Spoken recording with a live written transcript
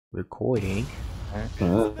Recording.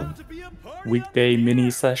 Weekday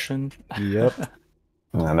mini session. Yep.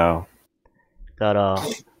 I know. Got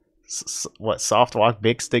what? Soft walk,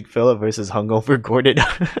 big stick Phillip versus hungover Gordon.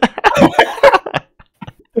 I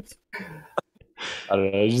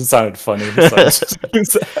don't know. It just sounded funny.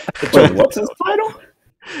 Wait, what's his title?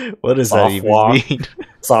 What does Soft that even walk. mean?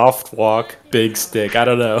 Soft walk, big stick. I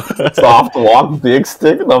don't know. Soft walk, big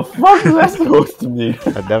stick? The fuck is that supposed to mean?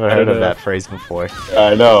 I've never heard of that phrase before.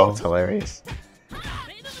 I know. It's hilarious.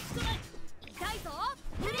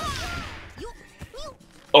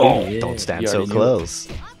 Oh, Yeah, Don't stand you so already knew. close.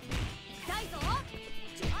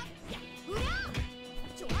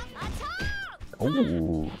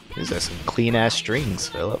 Ooh, these are some clean ass strings,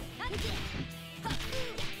 Phillip.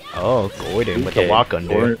 Oh, Gordon with the Okay, walk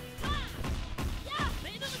under. Gordon.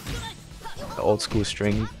 The old school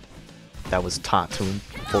string that was taught to him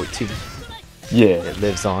 14. yeah. It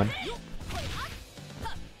lives on.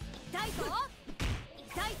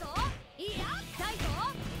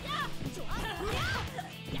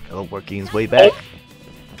 Phillip working his way back.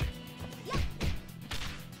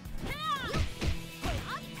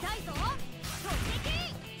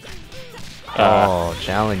 Oh,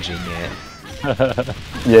 challenging it.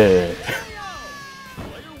 Yeah.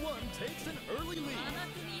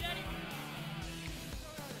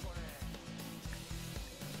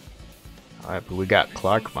 Alright, but we got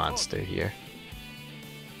Clark Monster here.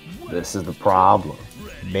 This is the problem.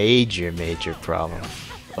 Major problem.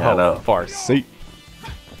 I know. Far seat.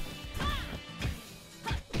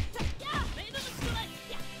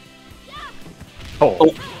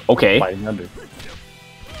 Oh, Okay. fighting under.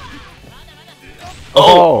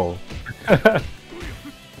 Oh! A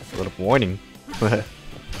little warning.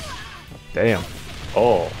 Damn.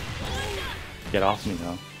 Oh, get off me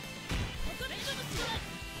now.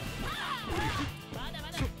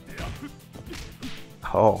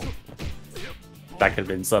 Oh, That could have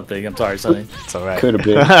been something. I'm sorry, Sonny. it's alright. Could have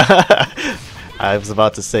been. I was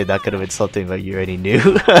about to say that could have been something, but you already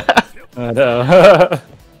knew. I know.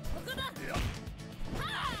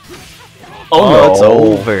 Oh, it's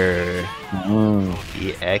over.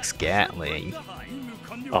 Mm. EX Gatling.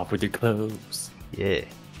 Off with your clothes. Yeah.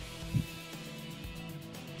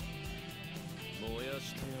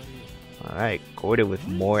 Alright, Gordon with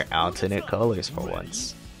more alternate colors for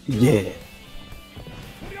once. Yeah.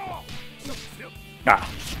 Ah,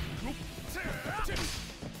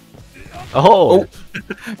 Oh!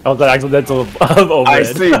 that was an accidental overhead. I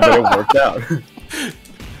see, but it worked out.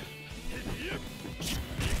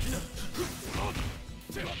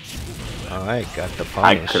 Alright, got the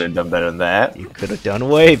I punish. could have done better than that. You could have done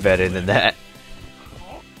way better than that.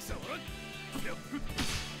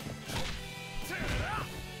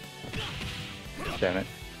 Damn it.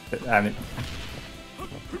 Damn it.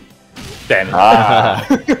 Damn it. Ah.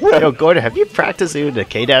 Yo, Gordon, have you practiced even the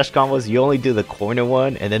K-Dash combos? You only do the corner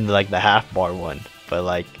one and then like the half bar one. But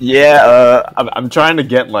like, Yeah, I'm trying to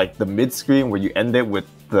get like the mid screen where you end it with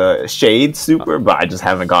the shade super, but I just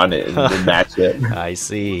haven't gotten it in the match yet. I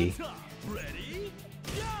see.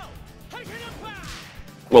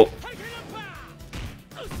 Well,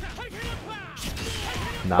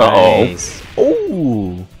 Nice.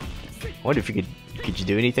 Oh! I wonder if you could you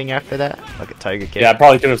do anything after that? Like a tiger kick? Yeah, I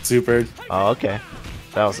probably could have supered. Oh, okay.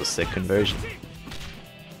 That was a sick conversion.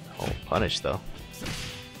 Oh, punish though.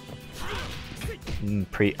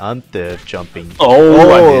 Preemptive jumping.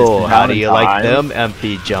 oh, How do you like them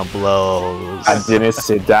empty jump lows? I didn't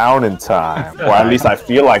sit down in time. Or at least I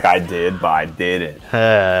feel like I did, but I didn't.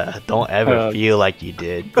 Don't ever feel like you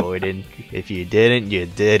did, Gordon. If you didn't, you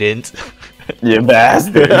didn't. You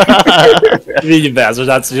bastard. You mean, you bastard,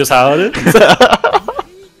 that's just how it is.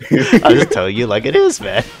 I'll just tell you like it is,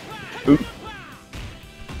 man.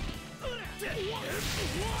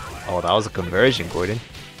 Oh, that was a conversion, Gordon.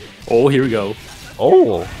 Oh, here we go.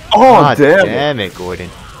 Oh, Oh, God damn it. damn it, Gordon.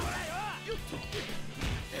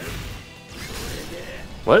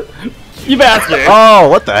 What? You bastard! Oh,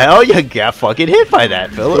 what the hell? You got fucking hit by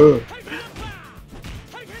that, Phillip.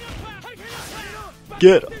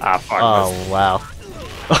 Get. Ah, fuck. Oh, wow.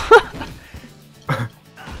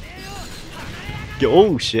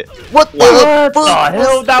 Oh, shit. What the What the fuck?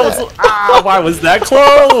 hell? That was. Ah, why was that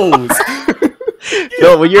close?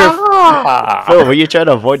 Phil, when you're Ah. Phil, when you're trying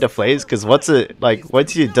to avoid the flames, because once it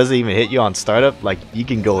doesn't even hit you on startup, like you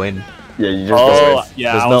can go in. Yeah, you just Oh, go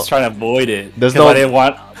yeah, There's I no- was trying to avoid it. There's 'Cause no- I didn't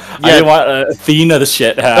want. I Yeah. didn't want Athena the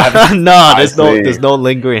shit happen. Nah, I see. there's no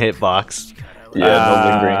lingering hitbox. Yeah,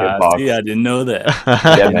 no lingering hitbox. Yeah, I didn't know that.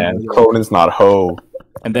 Yeah, man. Conan's not hoe.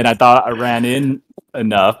 And then I thought I ran in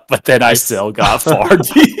enough, but then I still got far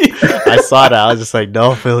deep. I saw that. I was just like,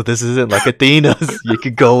 no, Phil, this isn't like Athena's. You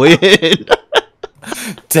could go in.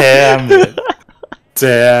 Damn it.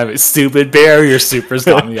 Damn it. Stupid barrier supers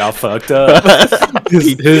got me all fucked up.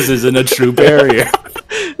 His isn't a true barrier.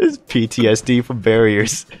 It's PTSD from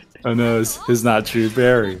barriers. I know, his not true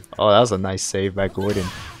barrier. Oh, that was a nice save by Gordon.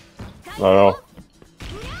 Oh.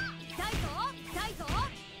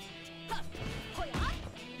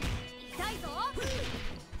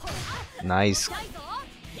 Nice.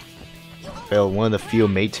 Phil, one of the few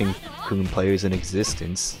Meitenkun players in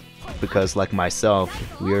existence. Because, like myself,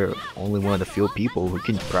 we're only one of the few people who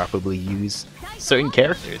can properly use certain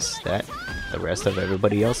characters that the rest of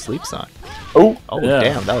everybody else sleeps on. Oh, yeah.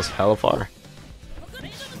 Damn, that was hella far.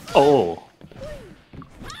 Oh.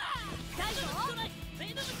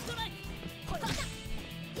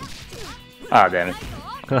 Ah, damn it.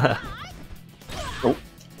 Oh.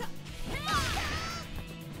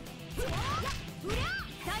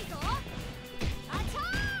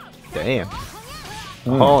 Damn.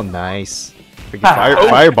 Oh, nice. Freaking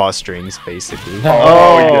fireball strings, basically.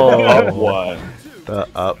 Oh, what? The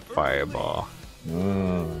up fireball.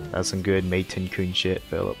 That's some good Meitenkun shit,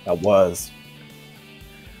 Philip. That was.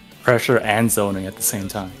 Pressure and zoning at the same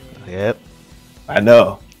time. Yep. I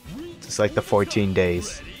know. Just like the 14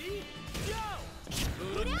 days.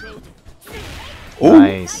 Ooh.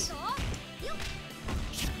 Nice.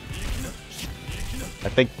 I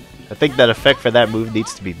think that effect for that move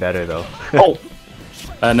needs to be better though. Oh.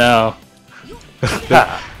 I know.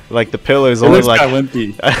 Like the pillar's It only looks like kinda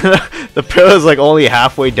wimpy. the pillar's like only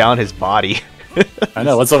halfway down his body. I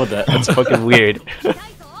know, what's up with that? That's fucking weird.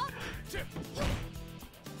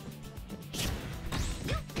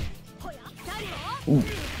 Ooh.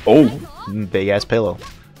 Oh. Big ass pillow.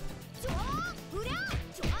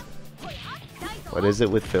 What is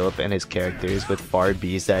it with Philip and his characters with far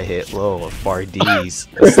Bs that hit low or far Ds?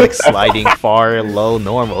 It's like sliding far low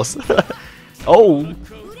normals. Oh!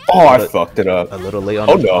 Oh, I fucked it up. A little late on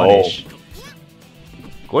the punish.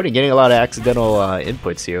 Gordon getting a lot of accidental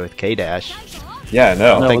inputs here with K-Dash. Yeah,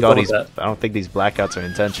 no. I don't think these blackouts are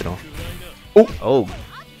intentional. Ooh. Oh!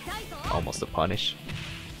 Almost a punish.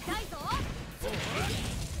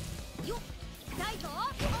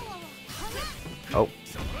 Oh.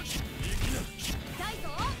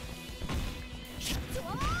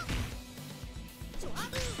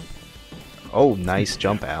 Oh, nice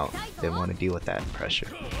jump out. Didn't want to deal with that pressure.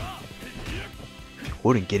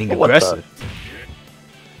 Gordon getting aggressive.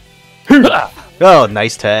 Oh,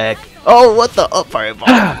 nice tag. Oh, what the up fireball?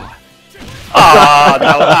 Oh,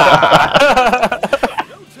 that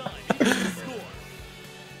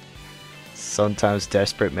Sometimes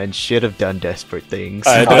desperate men should have done desperate things.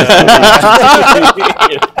 I know.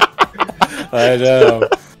 I know.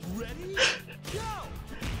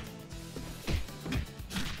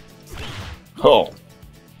 Oh.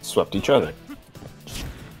 Swept each other.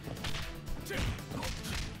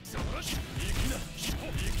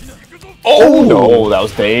 Oh no, that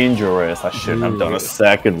was dangerous. I shouldn't have done a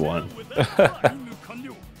second one.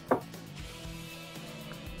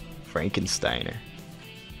 Frankensteiner.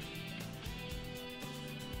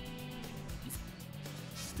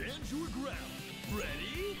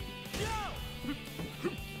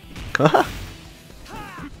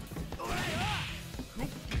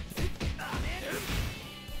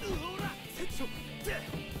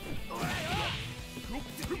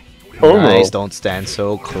 Oh, Nice, no. don't stand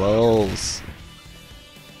so close.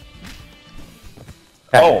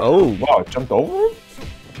 Oh, wow, it jumped over him?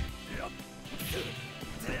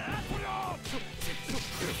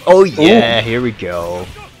 Oh yeah, here we go.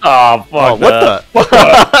 Oh, fuck. Oh, what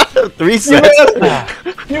the? 3 sets.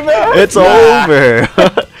 It's over.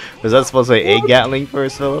 Was that supposed to be a Gatling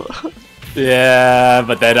first, Philip? Yeah,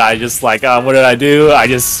 but then I just like, what did I do? I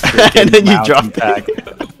just And then you mountain dropped pack.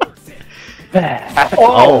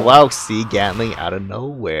 Oh wow, see Gatling out of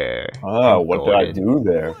nowhere. Oh, what did I do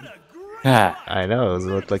there? I know, it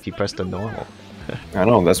looked like you pressed a normal. I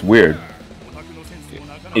know, that's weird.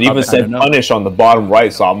 It even I said don't know. punish on the bottom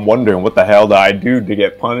right, so I'm wondering what the hell did I do to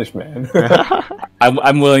get punished, man?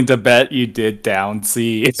 I'm willing to bet you did down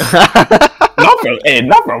C.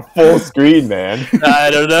 not for full screen, man. I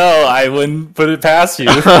don't know. I wouldn't put it past you.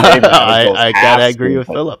 I gotta agree with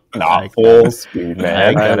Philip. Not full screen,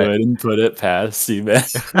 man. I wouldn't put it past you, man.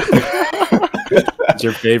 It's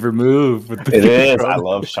your favorite move. With the It is. I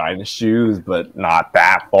love shiny shoes, but not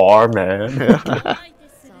that far, man.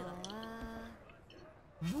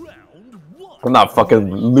 I'm not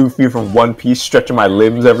fucking Luffy from One Piece stretching my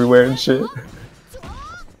limbs everywhere and shit.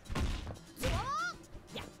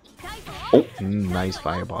 Nice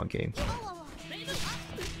fireball game.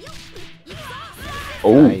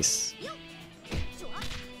 Oh, Nice.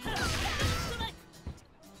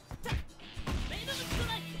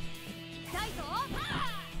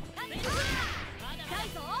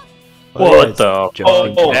 What the?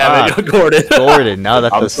 Jumping Oh, damn it, Gordon. Gordon, now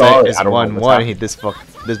that I'm the set sorry, is I don't know what's 1-1, happening.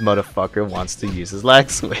 this motherfucker wants to use his lag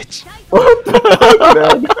switch. what the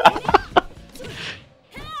fuck, man?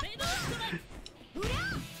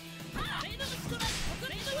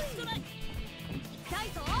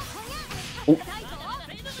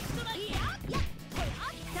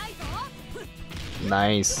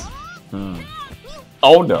 Nice.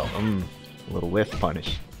 Oh no. A little whiff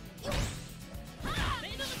punish.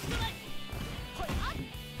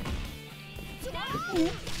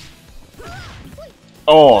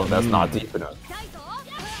 Oh, that's not deep enough.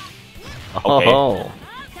 Okay. Oh,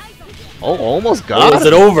 almost Oh, got is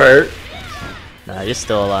it. it over? Nah, you're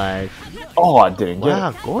still alive. Oh, I didn't get Wow,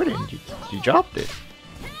 it. Gordon, you dropped it.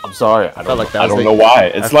 I'm sorry. I felt don't, like that I was don't the- know why.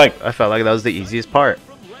 It's like I felt like that was the easiest part.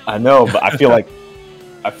 I know, but I feel like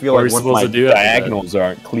What are we one of supposed my to do after that? diagonals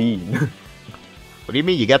aren't clean. What do you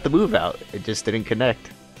mean? You got the move out. It just didn't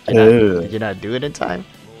connect. Ugh. Did you not do it in time?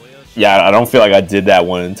 Yeah, I don't feel like I did that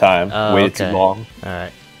one in time. Oh, Waited okay. too long.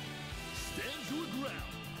 Alright.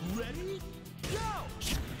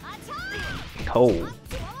 Oh.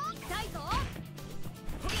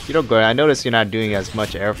 You know, Gordon, I noticed you're not doing as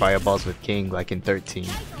much air fireballs with King like in 13. You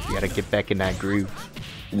gotta get back in that groove.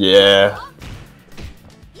 Yeah.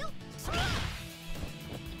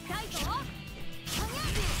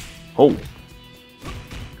 Oh.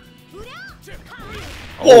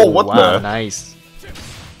 Oh, what wow, the? nice.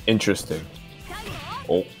 Interesting.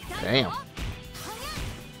 Oh. Damn.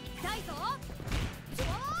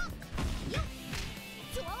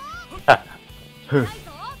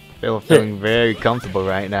 Feeling very comfortable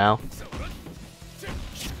right now.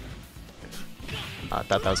 I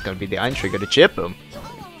thought that was gonna be the iron trigger to chip him.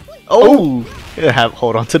 Oh! Yeah,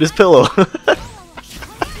 hold on to this pillow.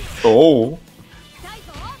 Oh.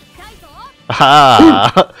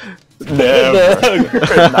 Ah! Never.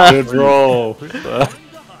 Good roll.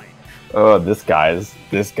 Oh, this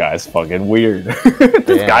guy's fucking weird. This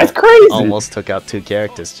Damn. guy's crazy. Almost took out 2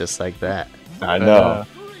 characters just like that. I know.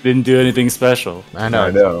 Didn't do anything special. I know.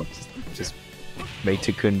 I know. Just made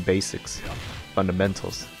Cocoon basics,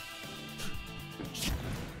 fundamentals.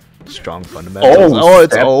 Strong fundamentals. Oh, Oh,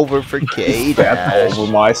 it's step- over for K That's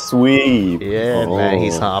over my sweep. Yeah, man,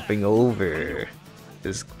 he's Oh. hopping over.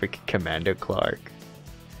 This freaking Commander Clark.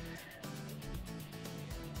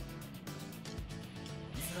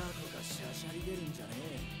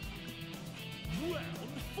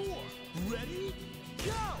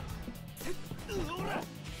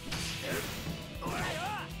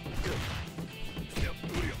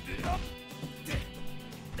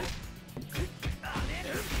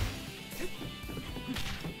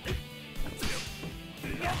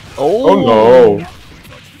 Oh no.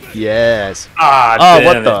 Yes. Ah, Oh, damn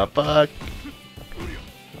what it. the fuck?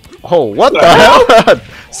 Oh, what the hell?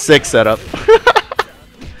 6 setup.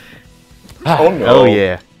 Oh no. Oh,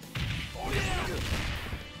 yeah.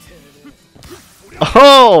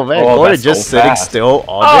 Oh, man. Oh, Gordon that's just so sitting fast. still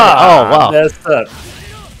all day. Ah, Oh, wow. I messed up.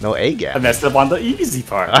 No A I gap. messed up on the easy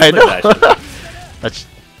part. I Look at that know. shit. That's...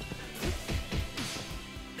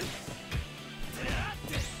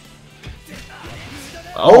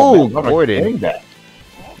 Oh, man, how am I Gordon. getting that?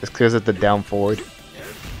 It's because of the down forward.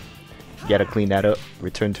 You gotta clean that up.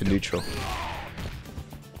 Return to neutral.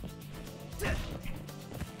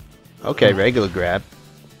 Okay, regular grab.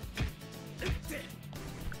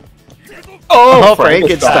 Oh,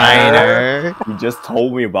 Frankensteiner! You just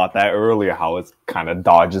told me about that earlier, how it kind of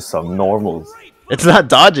dodges some normals. It's not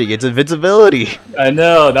dodging, it's invincibility. I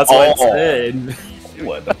know, that's what Oh. I said.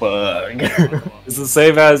 What the fuck? It's the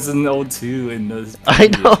same as in 02 in the. I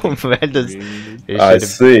know, man. I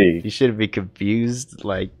see. You shouldn't be confused.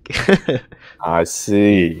 Like, I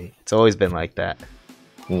see. it's always been like that.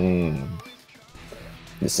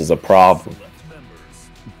 This is a problem.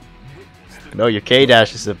 No, your K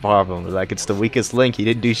dash is a problem. Like, it's the weakest link. He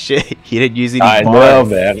didn't do shit. He didn't use any. I bar. know,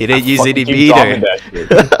 man. He didn't I use fucking any keep dropping meter.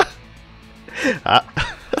 that shit.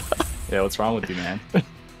 Yeah, what's wrong with you, man?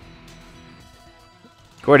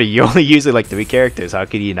 Gordon, you only using like 3 characters. How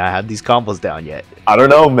can you not have these combos down yet? I don't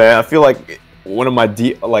know, man. I feel like one of my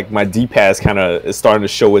my D-pads kind of is starting to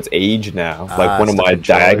show its age now. Like one it's of the my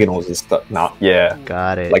controller. diagonals is not. Yeah,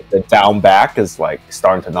 Got it. like the down back is like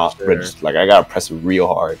starting to not Sure. register. Like I gotta press it real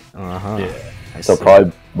hard. Uh-huh. Yeah. I So see.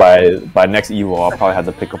 probably by next Evo, I'll probably have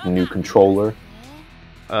to pick up a new controller.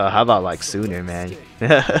 How about like sooner, man?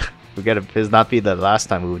 This not be the last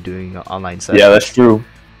time we were doing an online session. Yeah, that's true.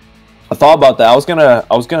 I thought about that. I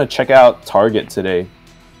was gonna check out Target today.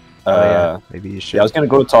 Yeah, maybe you should. Yeah, I was gonna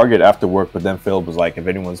go to Target after work, but then Phil was like, if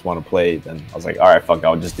anyone's want to play, then I was like, all right, fuck,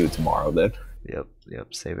 I'll just do it tomorrow then. Yep.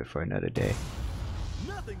 Save it for another day.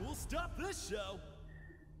 Nothing will stop this show.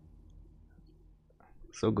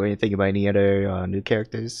 So, going to think about any other new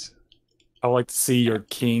characters? I would like to see your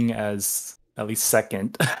king as at least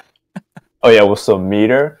second. Oh yeah, with some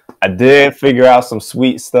meter. I did figure out some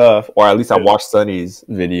sweet stuff, or at least I watched Sunny's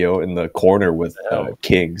video in the corner with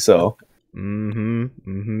King. So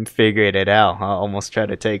Figured it out, huh? Almost tried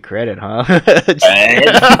to take credit, huh?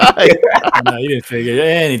 No, you didn't figure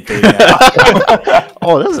anything out.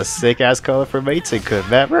 Oh, that was a sick ass color for mating could,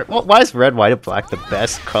 man. Why is red, white, and black the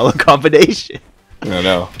best color combination? I don't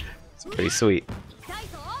know. It's pretty sweet.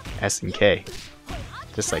 S and K.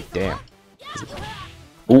 Just like, damn.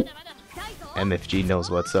 Ooh. MFG knows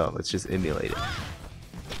what's up. Let's just emulate it.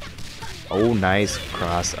 Oh, nice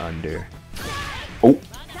cross under. Oh.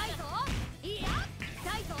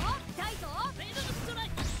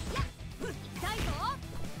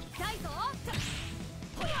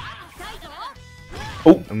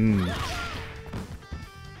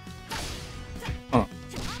 Oh.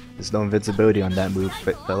 There's no invincibility on that move,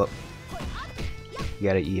 Philip. You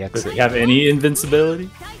gotta EX Does it. he have any invincibility?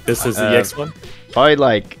 This is the EX one? Probably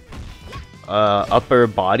like upper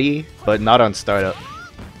body, but not on startup.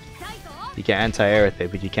 You can anti-air with it,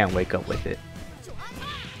 but you can't wake up with it.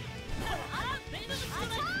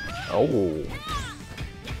 Oh.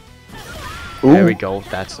 Ooh. There we go.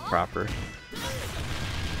 That's the proper.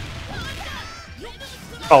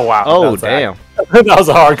 Oh wow. Oh damn. That was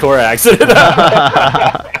a hardcore accident.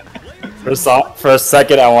 For a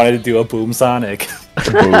second, I wanted to do a boom sonic.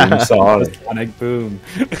 Boom sonic. Sonic boom.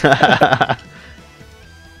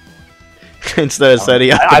 Instead of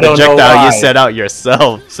setting out I the don't know projectile, why. you set out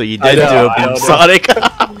yourself, so you did do a boom sonic.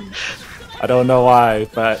 I don't know why,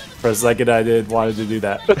 but for a second, I wanted to do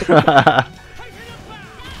that.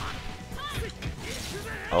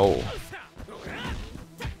 Oh.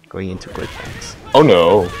 Going into quick bangs. Oh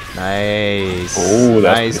no. Nice. Oh,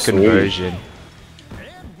 that's nice pretty conversion.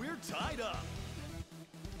 And we're tied up.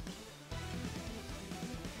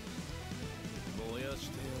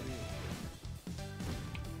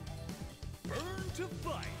 Burn to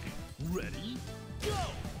fight. Ready? Go.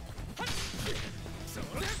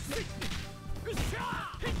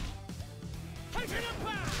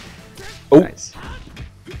 Oh. Nice.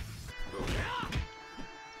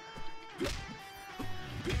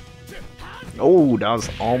 Oh, that was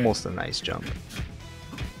almost a nice jump.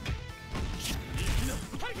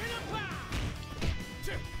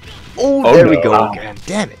 Oh, there we go wow. again.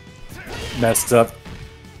 Damn it. Messed up.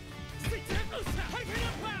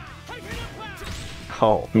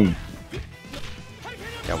 Oh.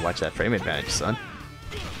 Gotta watch that frame advantage, son.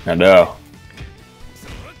 I know.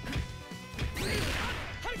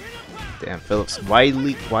 Damn, Phillips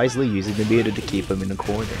wisely using the meter to keep him in the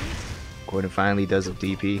corner. Gordon finally does a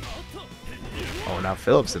DP. Oh, now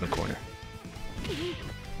Phillips in the corner.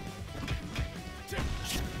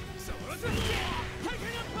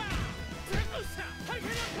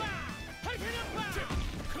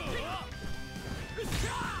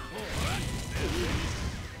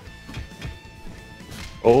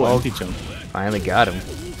 Oh, empty jump. Finally got him.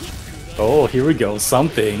 Oh, here we go.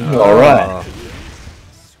 Something. All right.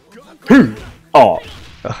 Oh.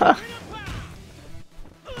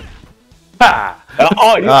 Ha!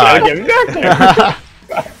 Oh, you gotta get me back there.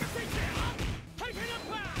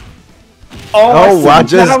 Oh wow, I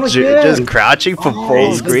see that just crouching for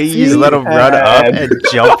full screen, you just let him run up D-pad. and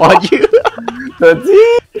jump on you.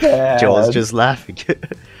 The D-pad. Joel's just laughing.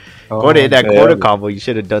 Oh, Gordon, in that man. quarter combo, you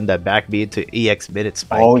should have done that back B into EX minute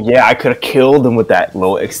spike. Oh yeah, I could have killed him with that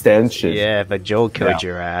little extension. Yeah, but Joel killed Yeah.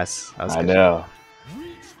 your ass. That was I good. know.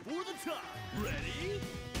 Reach for the top. Ready?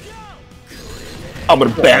 Go. I'm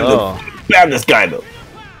gonna ban this guy though.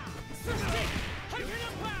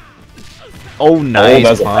 Oh, nice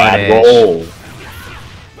that's a bad punish. roll.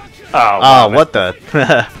 Oh, Oh, wow, what the?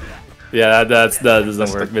 Yeah, that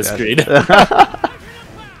doesn't work. That's Miscreed.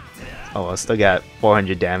 Oh, I still got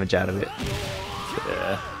 400 damage out of it.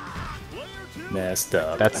 Yeah. Messed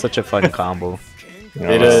up. That's such a fun combo.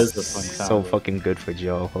 It is a fun So combo. fucking good for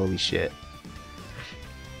Joe. Holy shit.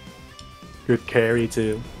 Good carry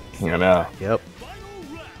too. I know. Yep.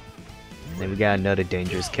 Then we got another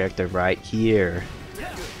dangerous character right here.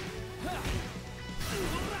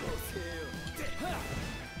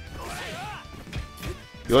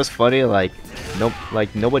 It was funny, like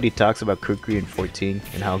nobody talks about Kukri in 14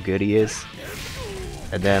 and how good he is.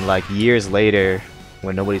 And then like years later,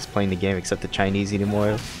 when nobody's playing the game except the Chinese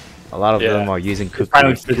anymore. A lot of Yeah. them are using You're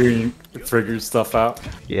finally cookies. figuring stuff out.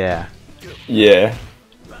 Yeah. Yeah.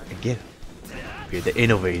 Again, we're the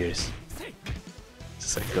innovators.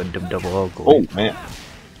 It's like Gundam Double O. Oh man.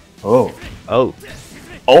 Oh. Oh.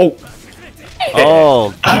 Oh.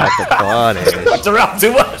 Oh, got the punish. What's around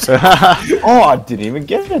too much? Oh, I didn't even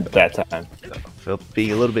get it that time. Phil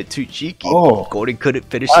being a little bit too cheeky. Oh. Gordon couldn't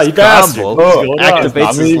finish Ah, his you bastard. combo. Oh, What's going on? Activates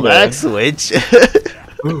Not me, his man. lag switch.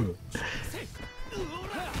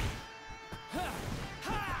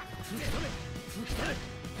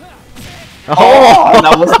 Oh,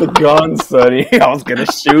 that was the gun, Sonny. I was gonna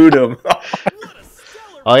shoot him.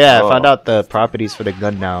 Oh yeah, I Oh. found out the properties for the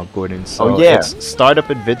gun now, Gordon. So Oh, yeah. it's startup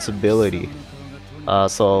invincibility.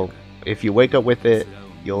 So if you wake up with it,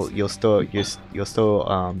 you'll still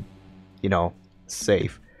you know,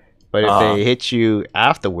 safe. But if they hit you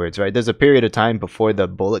afterwards, right? There's a period of time before the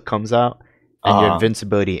bullet comes out and your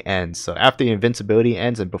invincibility ends. So after your invincibility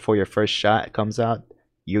ends and before your first shot comes out,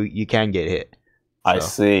 you can get hit. I So,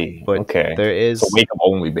 see. But Okay. there is So wake up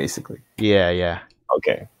only, basically. yeah.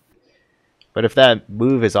 Okay. But if that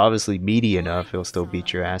move is obviously meaty enough, he'll still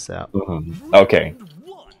beat your ass out. Mhm. Okay.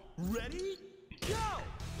 One. Ready? Go!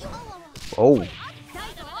 Oh,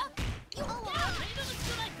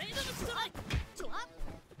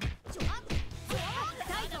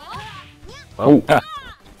 Oh.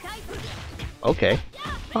 okay.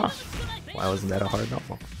 Huh. Why wasn't that a hard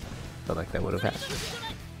normal? Felt like that would have happened.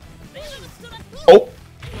 Oh.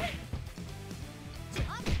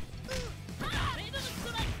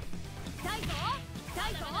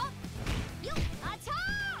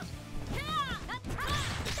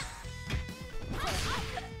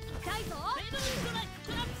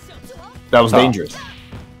 That was dangerous.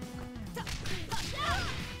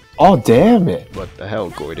 Oh, damn it. What the hell,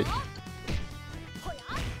 Gordon?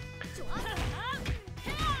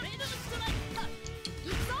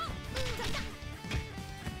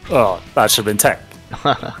 Oh, that should have been tech.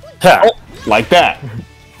 Oh, like that.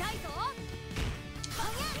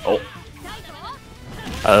 Oh.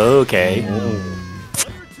 Okay. Player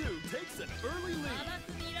 2 takes an early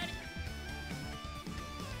lead.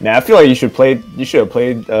 Now I feel like you should have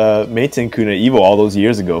played Maten Kuna Evo all those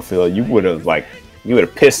years ago, Phil. You would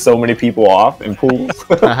have pissed so many people off in pools.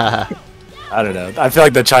 I don't know. I feel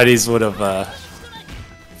like the Chinese would have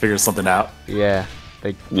figured something out. Yeah.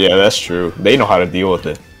 They, Yeah, that's true. They know how to deal with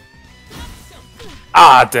it.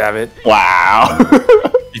 Ah, damn it. Wow.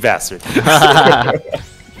 You bastard.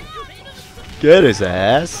 get his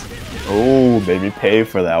ass. Oh, baby, pay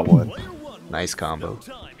for that one. Player 1. Nice combo.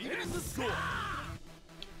 Time. Here's the score.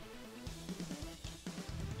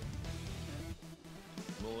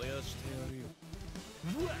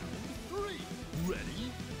 Round 3.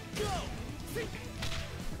 Ready? Go!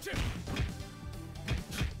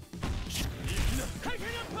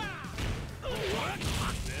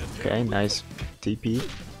 Okay, nice TP.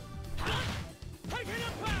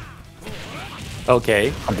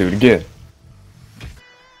 Okay. I'll do it again.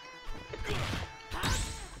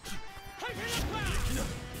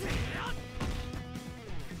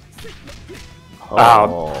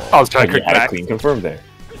 Oh, I was trying to You quick had a back. clean confirm there.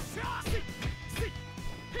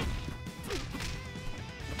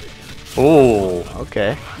 Oh.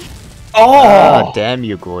 okay. Oh! Ah, damn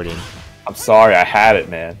you, Gordon. I'm sorry, I had it,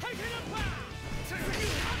 man.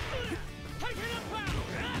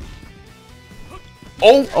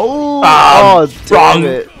 Oh! Oh, damn Wrong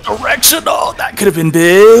it. direction. Oh, that could have been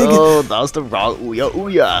big. Oh, that was the wrong Ouya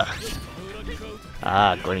Ouya.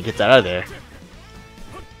 Ah, Gordon gets out of there.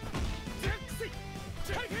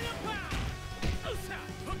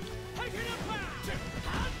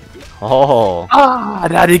 Oh, Ah,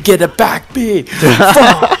 I didn't get it back, B.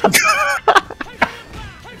 Fuck.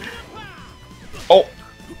 Oh!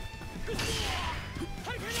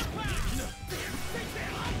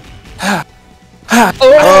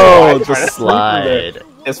 oh, I the tried to sleep with it. slide.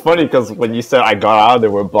 It's funny because when you said I got out of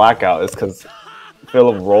there with blackout, it's because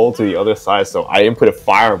Philip rolled to the other side, so I didn't put a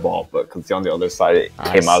fireball, but because on the other side it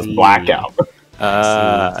I came out see. as blackout. So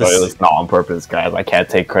Uh, it was not on purpose, guys. I can't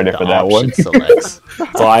take credit for The that one. option selects.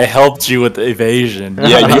 so I helped you with the evasion.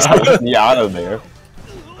 Yeah, you took me out of there.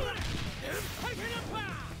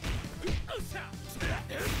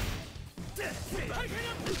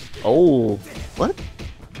 Oh, what?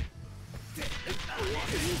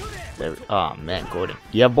 There, oh man, Gordon.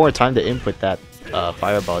 You have more time to input that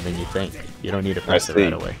fireball than you think. You don't need to press it see.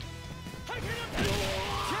 right away. Player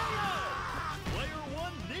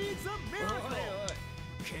 1 needs a miracle.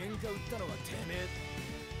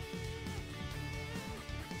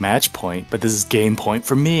 Match point, but this is game point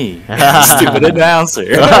for me. Stupid announcer.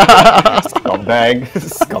 Scumbag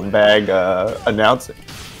announcer.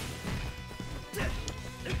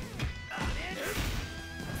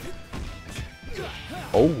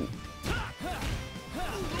 Oh.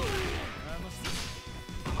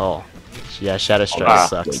 Oh. Yeah, Shadow Strike Way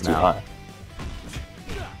sucks too now. high.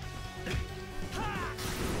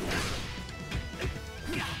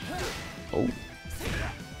 Oh.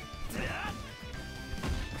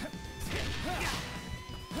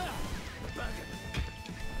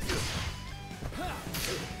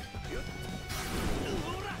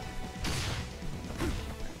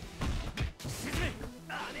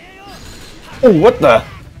 Oh, what the?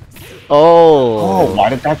 Oh. Oh, why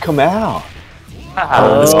did that come out?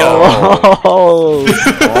 Let's go. Oh.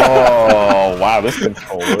 Oh, wow, this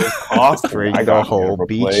controller is costly. Bring I the got whole it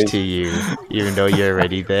beach replaced. to you, even though you're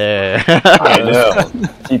already there. I know.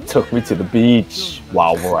 He took me to the beach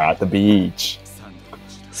while we're at the beach.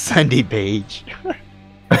 Sunday Beach.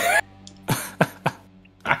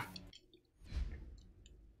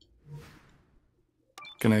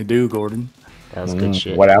 Can I do, Gordon? That was good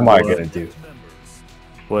shit. What am I gonna do?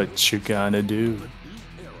 What you gonna do?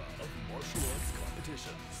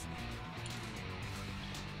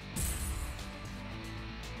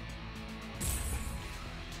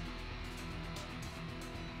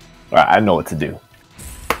 Alright, I know what to do.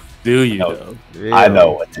 Do you No. though? Really? I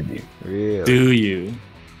know what to do. Really? Do you?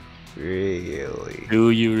 Really?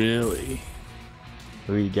 Do you really?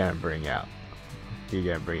 Who are you gonna bring out? You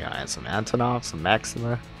gonna bring out some Antonov, some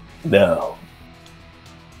Maxima? No.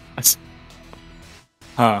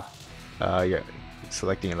 Huh? You're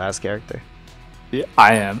selecting your last character. Yeah,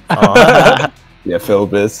 I am. Oh. Yeah,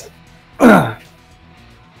 Phillip is.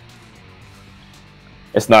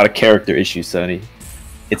 It's not a character issue, Sonny.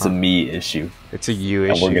 It's a me issue. It's a you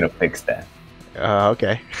And issue. we're gonna fix that.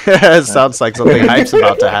 Okay. Sounds like something hype's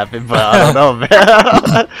about to happen, but I don't know,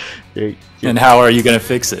 man. You're- And how are you gonna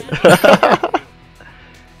fix it?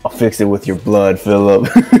 I'll fix it with your blood,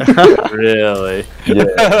 Phillip. Really?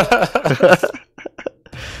 Yeah.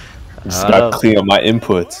 Just gotta clean up my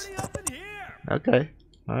inputs. Okay.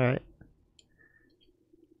 All right.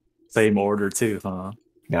 Same order too, huh?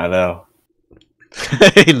 I know.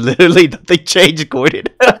 Literally nothing changed, Gordon.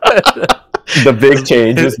 The big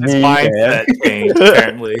change is His me, mindset man. changed,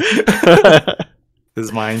 apparently.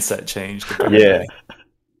 His mindset changed. Apparently. Yeah.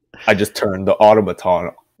 I just turned the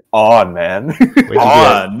automaton on, man. What'd you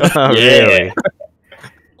On. get? Oh, Yeah. really?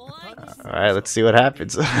 All right. Let's see what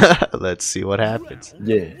happens. Let's see what happens.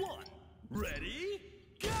 Yeah. Ready?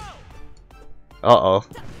 Go! Uh oh.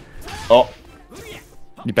 Oh.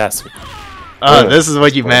 You bastard. Oh, this is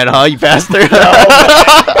what you meant, huh? You bastard.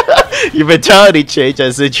 Your mentality changed.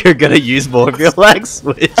 I said you're gonna use more of your lag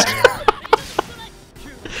switch.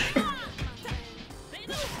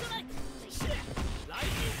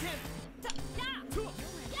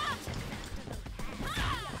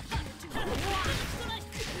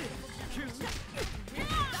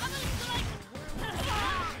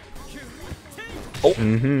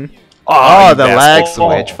 Mm-hmm. Oh, you the lag bastard.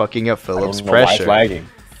 switch fucking up I Phillip's don't know why it's pressure. lagging.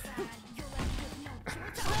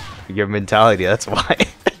 Your mentality, that's why.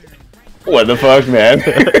 What the fuck, man?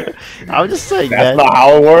 I'm just saying, That's man. not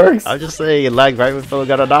how it works. I'm just saying it lagged right when Phillip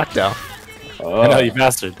got a knockdown. Oh. I know, you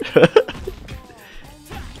bastard.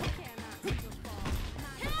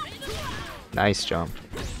 Nice jump.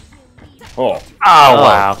 Oh. Oh,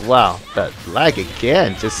 wow. Wow, that lag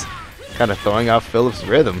again, just kind of throwing off Phillip's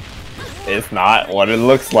rhythm. It's not what it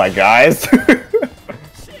looks like, guys.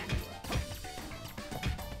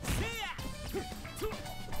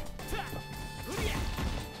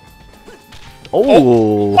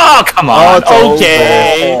 Oh, Oh, come on. it's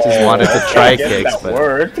okay. over. Just wanted to try I guess kicks, that but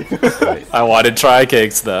worked. I wanted try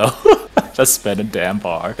kicks, though. Just spend a damn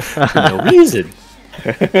bar. For no reason.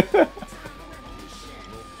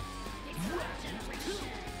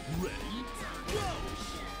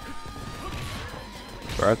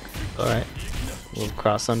 Brooke, alright. Little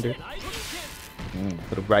cross under.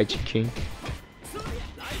 Little Raichu King.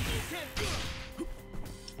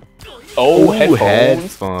 Oh, Ooh, headphones.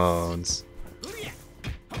 headphones.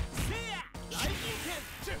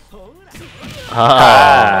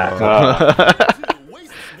 Ah.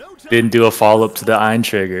 Didn't do a follow up to the Ein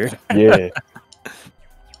trigger. Yeah.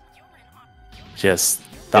 Just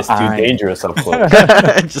the It's too Ein. dangerous up close.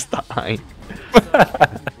 Just the eye.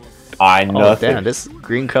 I Oh nothing. damn, this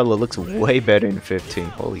green color looks way better in 15.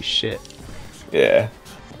 Holy shit. Yeah.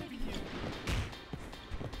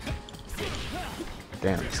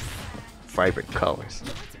 Damn, these vibrant colors.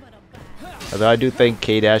 Although I do think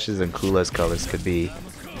K-Dash's and Kula's colors could be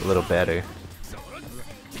a little better.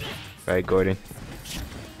 Right, Gordon?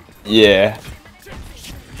 Yeah.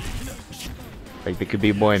 Like they could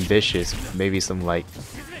be more ambitious. Maybe some like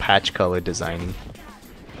patch color designing.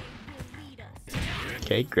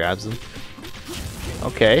 Okay, grabs him.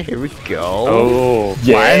 Okay, here we go. Oh,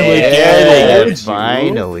 Yeah, finally Yeah, getting it.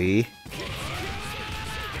 finally.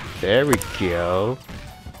 There we go.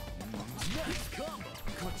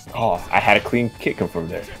 Oh, I had a clean kick him from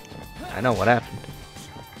there. I know what happened.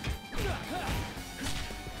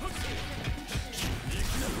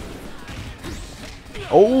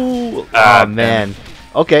 Oh, Ah, oh man.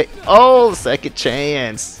 Okay. Oh, second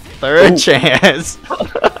chance. Third chance.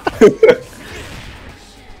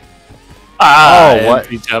 Ah, Oh, what?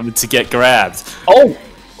 empty jump to get grabbed. Oh!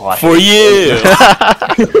 For you!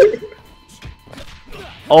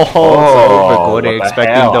 Oh, it's over. Gordon what the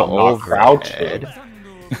expecting hell? the I'm not crouching.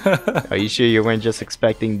 overhead. Are you sure you weren't just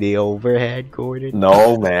expecting the overhead, Gordon?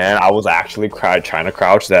 No, man. I was actually trying to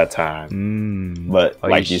crouch that time. But Are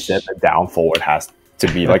like you you said, the down forward has to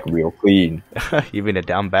be like real clean. Even a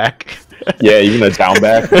down back. Yeah, even a down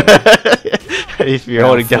back. If you're Down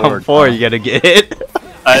holding down forward, four, huh? you gotta get hit.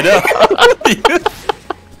 I know.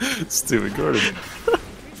 Stupid Gordon.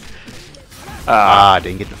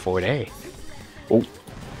 Didn't get the forward A. Oh.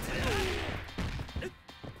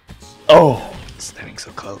 Oh. Standing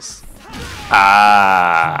so close.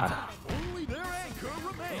 Ah. Only their anchor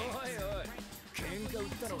remains.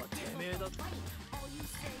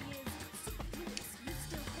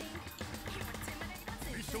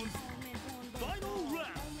 Final round.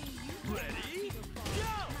 Ready?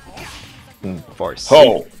 Go! Force.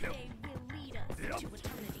 Oh.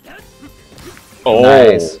 Oh.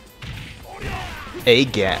 Nice. A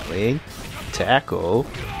Gatling. Tackle.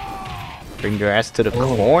 Bring your ass to the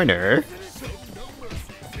corner.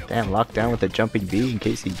 Damn, locked down with a jumping B in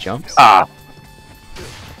case he jumps. Ah.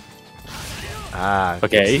 gets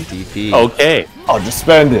Okay. DP. Okay. Oh, just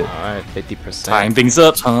spend it. Alright, 50%. Time things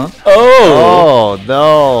up, huh? Oh,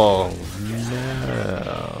 no.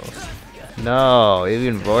 No. No,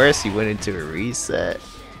 even worse, he went into a reset.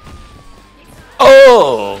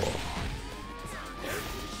 Oh.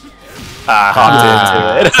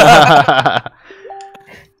 Hopped into it.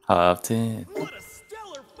 Hopped in. What a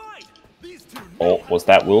stellar fight! These two Oh, was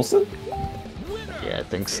that Wilson? Yeah, I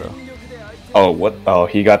think so. Oh, what? Oh,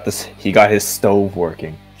 he got this. He got his stove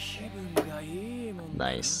working.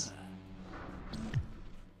 Nice.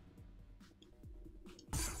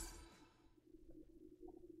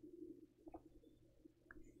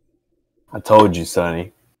 I told you,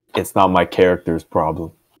 Sonny. It's not my character's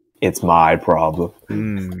problem. It's my problem.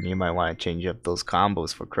 You might want to change up those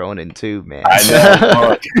combos for Cronin too, man. I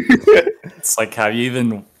know. It's like, have you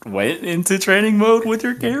even went into training mode with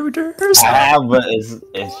your characters? I have, but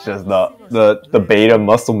it's just the beta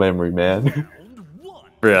muscle memory, man.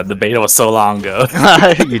 Yeah, the beta was so long ago.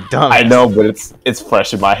 You dumb. I know, but it's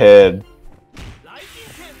fresh in my head.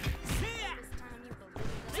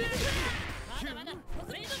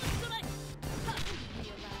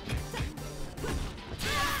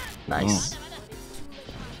 Nice.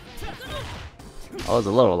 Oh, there's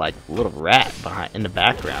a little rat behind in the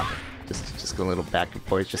background. Just going a little back and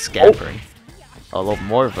forth, just scampering. Oh, a little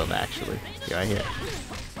more of them actually. Yeah, right here.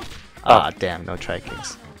 Ah, damn, no try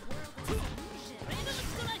kicks.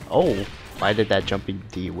 Oh, why did that jumping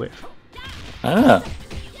D whiff? Ah.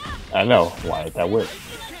 I know. Why did that work?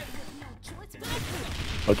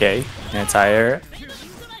 Okay. Anti-air.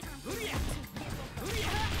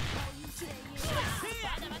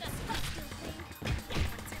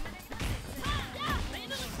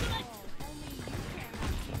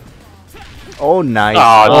 Oh, nice.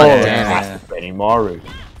 Oh, damn yeah. it. Benny Maru.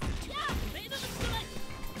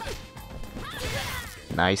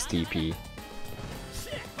 Nice TP.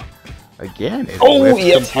 Again, it Oh, whiffed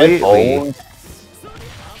yes, completely. headphones.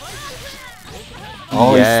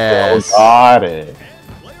 Oh, Yes. he still got it.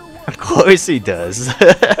 Of course he does.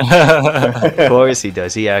 Of course he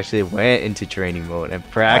does. He actually went into training mode and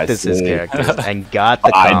practiced his see. characters and got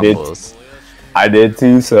the I did. combos. I did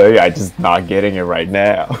too, so I just not getting it right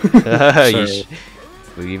now. You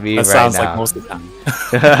leave me That right sounds now. like most of the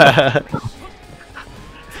time.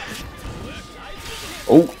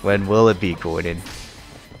 Oh, When will it be, Gordon?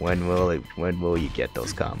 When will you get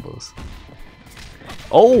those combos?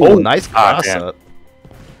 Oh, nice cross damn. up.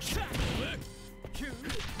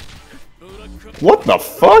 what the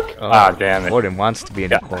fuck? Oh, damn it. Gordon wants to be in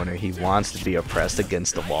the corner. He wants to be oppressed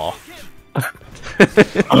against the wall.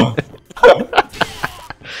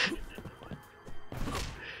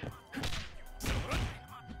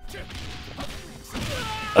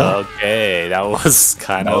 Okay, that was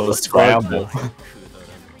kind That of was a scramble.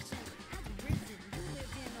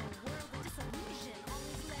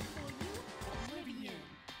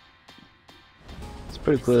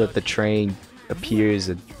 pretty cool that the train appears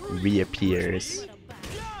and reappears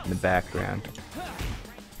in the background.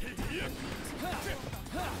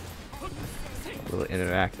 A little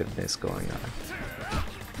interactiveness going on.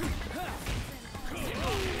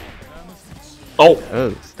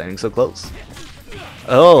 Oh, standing so close.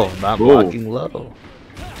 Oh, not blocking low.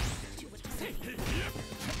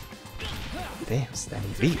 Damn,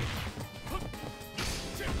 standing beat.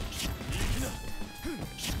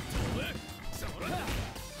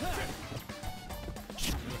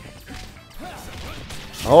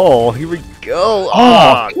 Oh, here we go.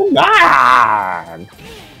 Oh, come on!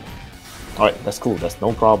 Alright, that's cool. That's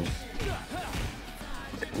no problem.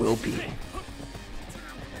 It will be.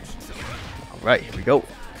 Alright, here we go.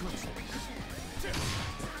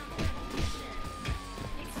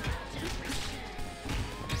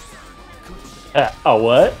 Oh,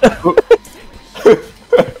 what?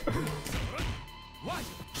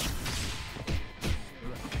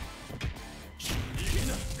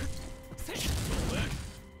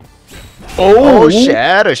 Oh,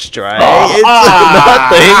 Shatter Strike! It's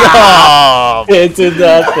nothing! Oh. It's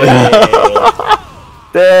nothing.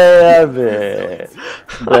 Damn it.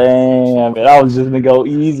 Damn it. I was just gonna go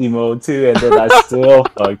easy mode too, and then I still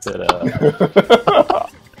fucked it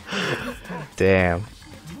up. Damn.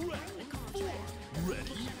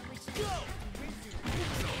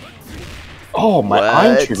 Oh, my What?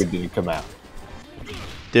 iron trigger didn't come out.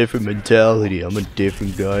 Different mentality. I'm a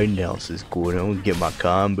different guy now, says Gordon. I'm gonna get my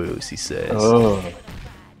combos, he says. Oh.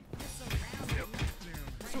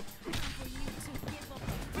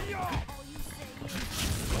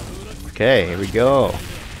 Okay, here we go.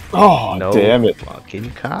 Oh, No damn it.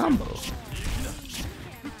 fucking combo.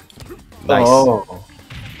 Nice. Oh.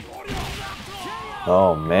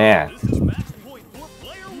 Oh, man.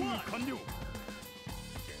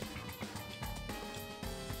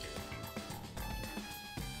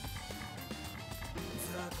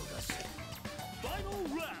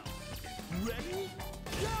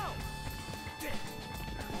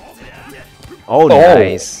 Oh, Oh.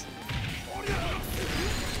 nice.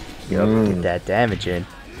 Yup, get that damage in.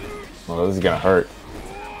 Well, this is gonna hurt.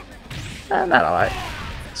 Not a lot.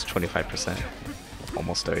 It's 25%.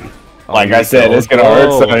 Almost 30. Oh, Like here I we said, go. it's gonna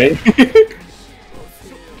hurt, Sonny.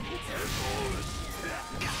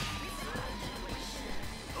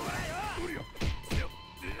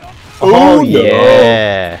 Oh, no.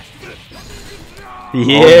 yeah.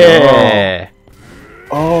 Yeah.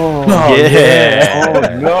 Oh, Yeah. Oh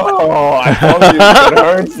no! I thought you were gonna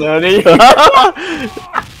hurt, Sonny.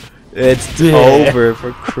 It's over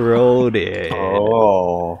for Cronin.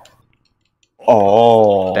 Oh.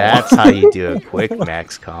 Oh. That's how you do a quick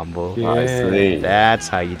max combo. I see. That's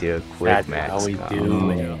how you do a quick That's max how we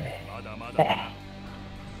combo. do it.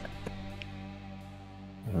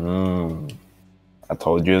 I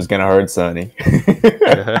told you it was gonna hurt, Sonny.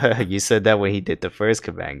 You said that when he did the first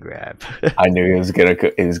command grab. I knew he was gonna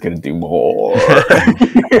do more.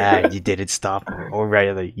 You didn't stop him, or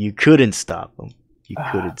rather, you couldn't stop him. You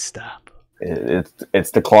couldn't stop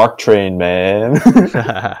It's the Clark train, man. him.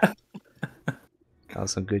 That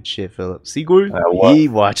was some good shit, Phillip. See, Gordon? What? He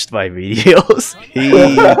watched my videos.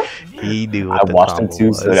 He knew what I the watched him combo too,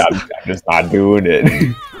 was. so I'm just not doing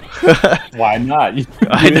it. Why not? You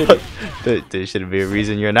I did know. it. There should be a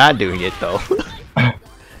reason you're not doing it, though.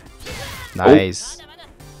 Nice.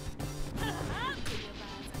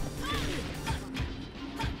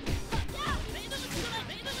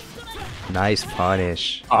 Nice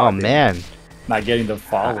punish. Oh, Oh, dude. man. Not getting the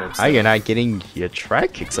follow-ups. How you're not getting your tri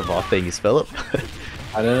kicks of all things, Phillip?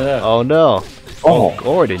 I don't know. Oh, no. Oh,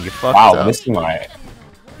 Gordon, you fucked wow, up. missing my.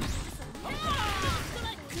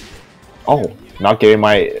 Oh, not getting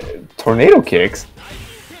my tornado kicks.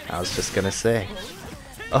 I was just gonna say.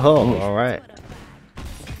 Oh, alright.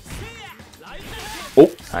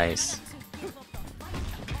 Oh. Nice.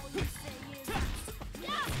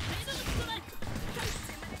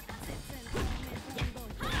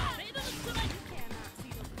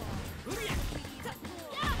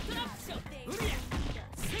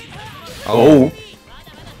 Oh.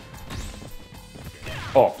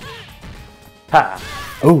 Oh.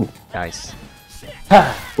 Ha. Oh. Nice.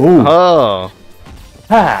 Ha. Oh. Oh.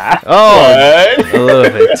 Ha. Oh. What? A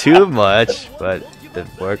little bit too much, but the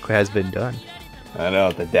work has been done. I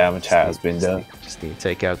know the damage has been done. Just need to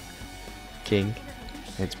take out King.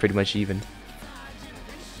 It's pretty much even.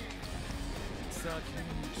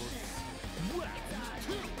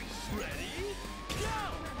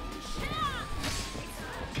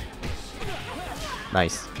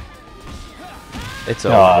 Nice. It's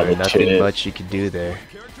Ah, over. the Nothing shit. much you can do there.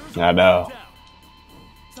 I know.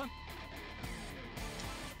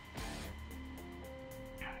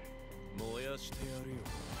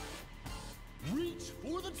 Reach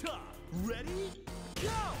for the top. Ready? Go!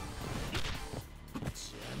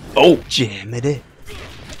 Oh, Jam it.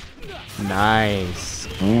 Nice.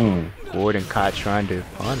 Gordon caught trying to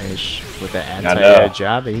punish with the anti-air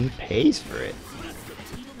jab, and he pays for it.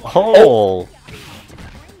 Oh,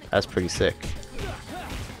 that's pretty sick.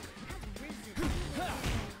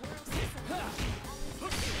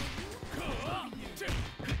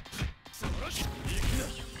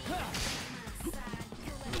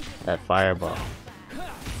 That fireball.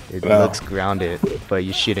 It looks grounded, but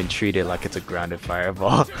you shouldn't treat it like it's a grounded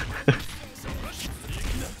fireball.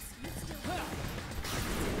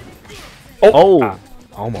 Oh,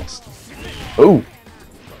 almost. oh,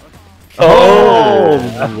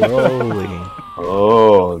 Oh, rolling.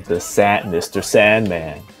 oh! Mr.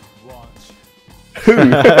 Sandman.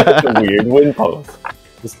 Weird wind pose.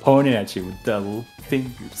 Just pointing at you with double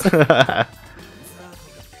fingers.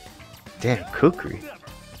 Damn, Kukri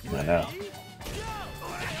I know.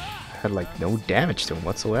 had like no damage to him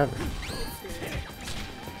whatsoever.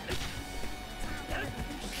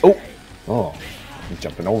 Oh, I'm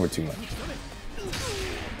jumping over too much.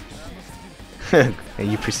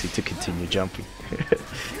 And you proceed to continue jumping.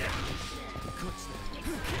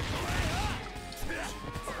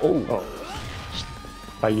 Oh.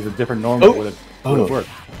 If I use a different normal, it would have worked.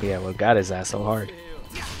 Yeah, well, got his ass so hard.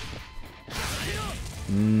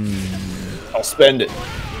 I'll spend it.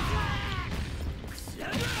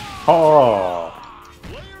 Oh.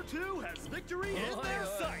 Player 2 has victory in their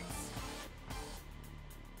sights.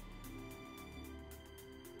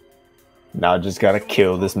 Now I just gotta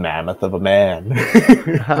kill this mammoth of a man.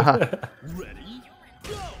 Ready?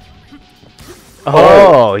 Go!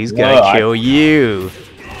 Oh, he's gonna Whoa, kill you.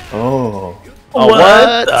 oh. Oh,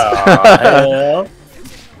 what? Hell?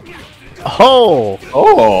 Oh,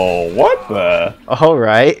 Oh, what the? all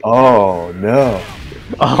right. Oh, no.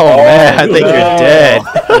 Oh, man, I think you're dead.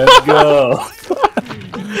 Let's go.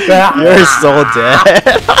 You're so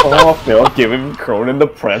dead. Oh, Phil, give him Cronin the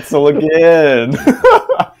pretzel again.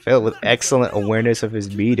 Phil with excellent awareness of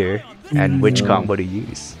his meter and which combo to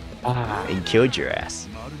use, and killed your ass.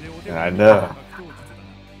 I know.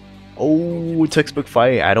 Oh, textbook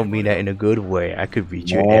fight. I don't mean that in a good way. I could read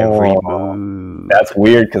your every move. That's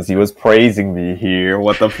weird because he was praising me here.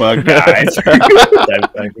 What the fuck, guys?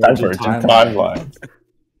 Divergent timelines.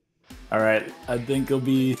 All right, I think it'll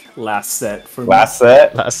be last set for Last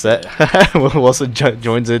set? Last set. When Wilson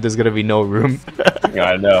joins it, there's gonna be no room.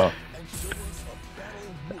 I know.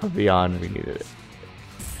 Beyond, we needed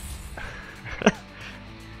it.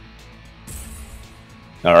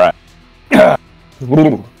 Alright.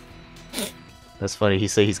 That's funny. He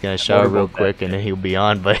said he's gonna shower real quick and then he'll be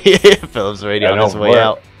on, but Philip's already on his way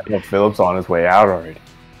out. I know Philip's on his way out already.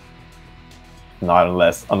 Not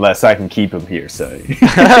unless I can keep him here, so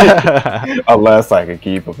unless I can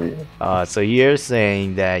keep him here. So you're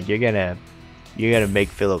saying that you're gonna make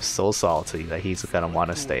Philip so salty that he's gonna want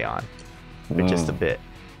to stay on for just a bit.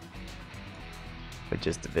 For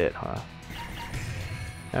just a bit, huh?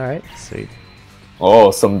 All right, sweet. Oh,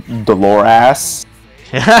 some Delore ass.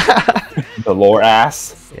 Delore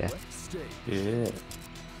ass. Yeah. Yeah.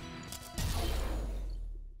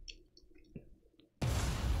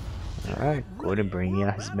 All right, Gordon bringing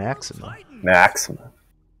out his Maxima. Maxima.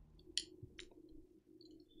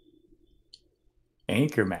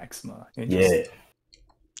 Anchor Maxima. Yeah.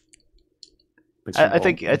 I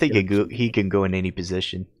think he can go in any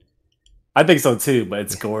position. I think so too, but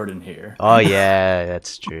it's Gordon here. Oh yeah,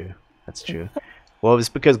 that's true. That's true. Well, it's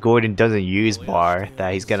because Gordon doesn't use bar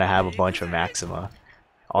that he's gonna have a bunch of Maxima.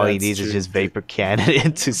 All he That's needs is true. just Vapor Cannon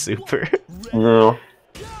into Super. No.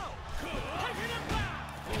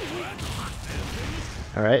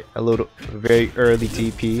 All right, a very early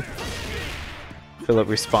TP. Philip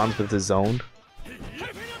responds with his zone.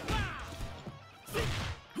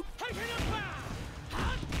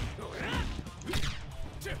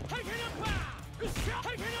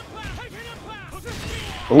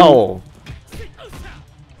 Oh!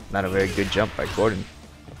 Not a very good jump by Gordon.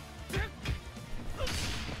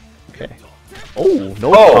 Okay. Oh,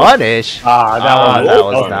 no punish! That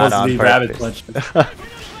was not supposed to on be rabbit purpose. punch.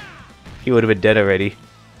 He would have been dead already.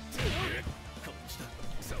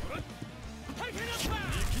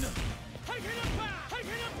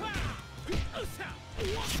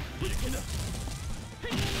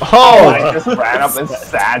 Oh! I just ran up and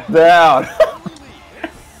sat down.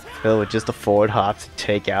 Phil with just a forward hop to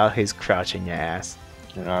take out his crouching ass.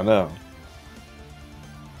 I know.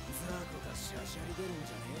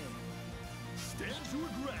 Stand your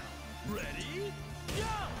ground. Ready? Go!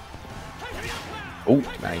 Oh,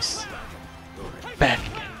 nice. Back.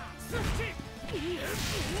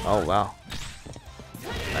 Oh wow.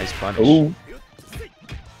 Nice punish. Ooh.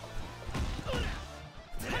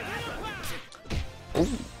 Ooh,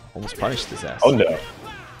 almost punished his ass. Oh no.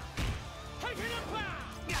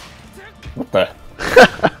 What the?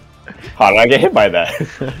 How did I get hit by that?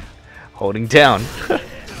 Holding down.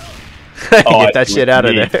 Oh, Get that shit out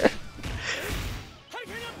of there.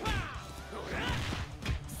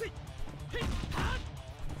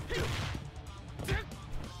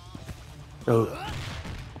 Oh.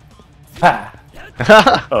 Ha.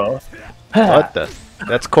 Oh. What the?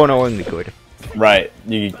 That's corner only, Gordon. Right.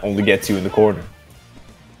 You only get 2 in the corner.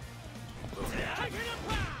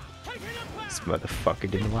 This motherfucker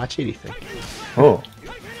didn't watch anything. Oh.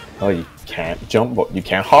 Oh, you can't jump. You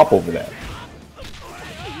can't hop over that.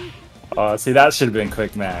 See, that should have been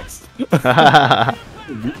quick max. If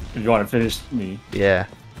you want to finish me. Yeah.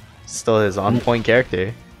 Still his on-point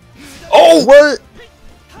character. Oh, what?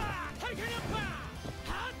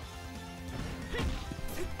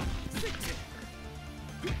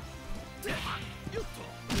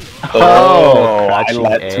 Oh, I crouching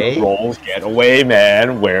let A? 2 rolls get away,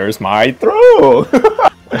 man. Where's my throw?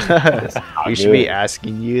 We should be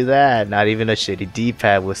asking you that. Not even a shitty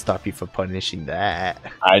D-pad will stop you from punishing that.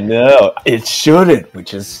 I know it shouldn't,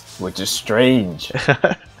 which is strange.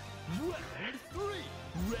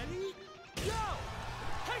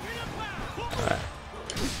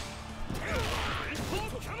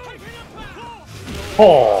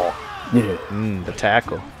 Oh. Yeah, The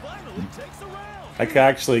tackle. That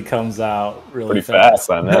actually comes out really pretty fast.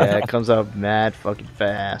 I know. Yeah, it comes out mad fucking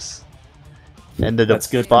fast. And the That's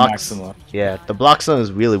good for box, Maxima. yeah, the block zone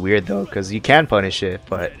is really weird though, because you can punish it,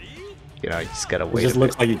 but you know, you just gotta It wait. just a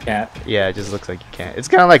looks bit. like you can't. Yeah, it just looks like you can't. It's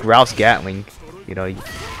kind of like Ralph's Gatling. You know,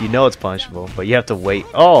 you know it's punishable, but you have to wait.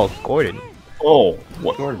 Oh, Gordon. Oh,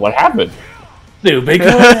 what happened? Dude, big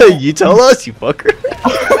one. You tell us, you fucker.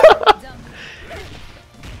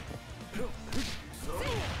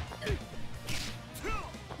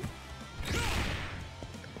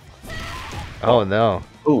 Oh no.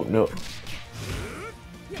 Oh no.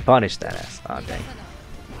 Punish that ass. Oh dang.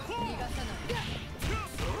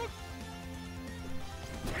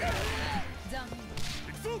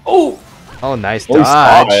 Oh. Oh, nice Oh, he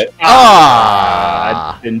saw dodge. it.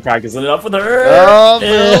 Ah. I didn't practice enough with her. Oh,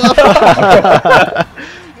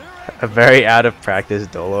 a very out of practice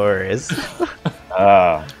Dolores. Didn't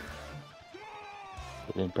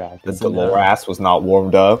The practice lower enough. ass was not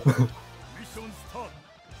warmed up. Mission start.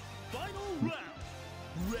 Final round.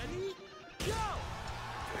 Ready? Go.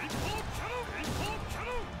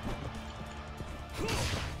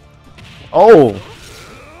 Oh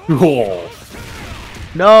Oh.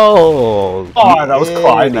 no! Oh, you that was idiot.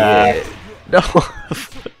 climax. No.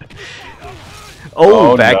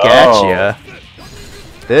 Oh, back no. at ya.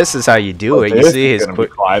 This is how you do it. You This see is his gonna be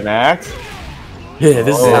quick. climax. Yeah,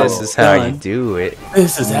 this This is is how you do it.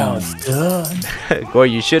 This is how it's done. Goy,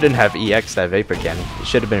 you shouldn't have EX that Vapor Cannon. It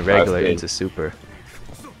should have been regular good. into Super.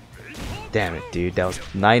 Damn it, dude. That was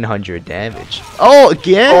 900 damage. Oh,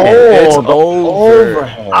 again! It's the over.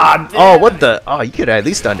 overhead. Oh, what the? Oh, you could have at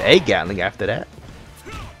least done a Gatling after that.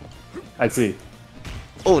 I see.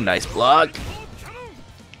 Oh, nice block.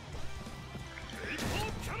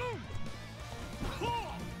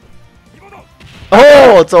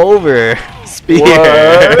 Oh, it's over. Spear.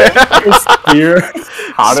 Spear.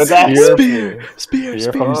 How did that Spear. Spear. Spear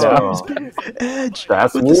Spear. from Spear. down. Spear. Edge.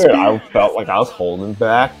 That's with the weird. spear. I felt like I was holding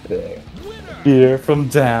back there. Spear from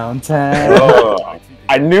downtown. Oh,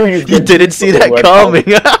 I knew you You didn't see that coming.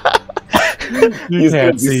 He's gonna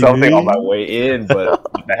can't do see something me. on my way in, but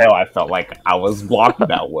what the hell? I felt like I was blocking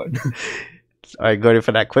that one. Alright, going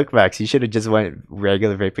for that quick max. You should have just went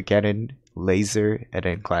regular Vapor Cannon, laser, and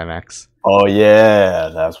then climax. Oh yeah,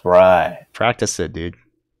 that's right. Practice it, dude.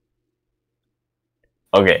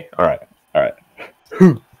 Okay, all right. I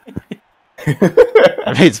mean,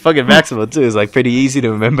 it's fucking maximal too. It's like pretty easy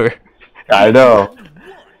to remember. I know.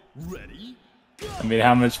 Ready? I mean,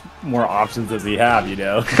 how much more options does he have, you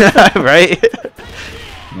know? Right?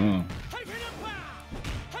 Mm.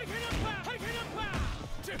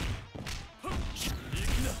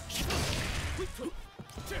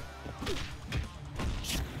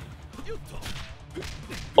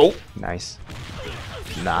 Oh, Nice.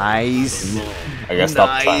 Nice. I guess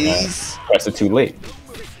stop trying to Nice. press it too late.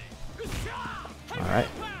 Alright.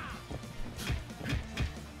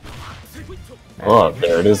 Oh,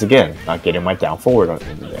 there it is again. Not getting my down forward on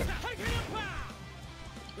into there.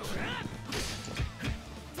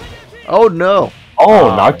 Oh no.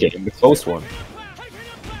 Oh, not getting the close one.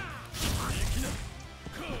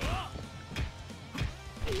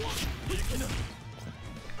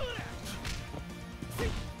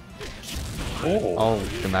 Oh,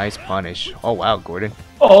 the nice punish. Oh wow, Gordon.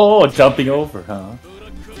 Oh, jumping over, huh?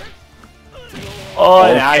 Oh,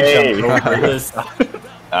 and I jumped over this.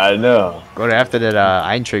 I know. Gordon, after that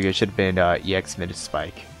Iron Trigger should have been EX mid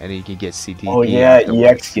spike, and then you can get CDP. Oh yeah, afterwards.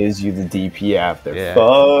 EX gives you the DP after. Yeah.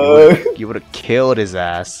 Fuck. You would have killed his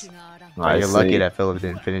ass. I You're lucky see. that Phillip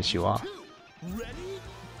didn't finish you off.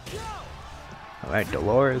 Alright,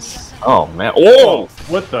 Dolores. Oh man. Oh.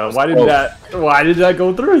 What the? Why did that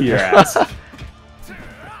go through your ass?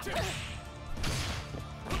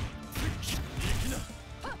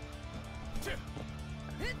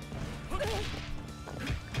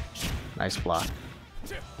 Nice block.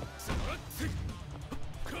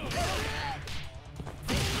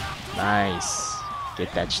 Nice.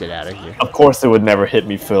 Get that shit out of here. Of course, it would never hit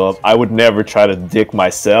me, Phillip. I would never try to dick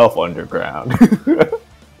myself underground.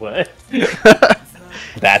 What?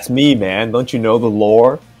 That's me, man. Don't you know the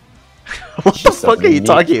lore? What the fuck are you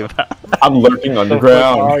talking about? I'm lurking What are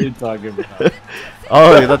underground. you talking about?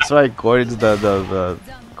 Oh, that's right. Gordon's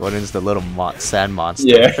Gordon's the little sand monster.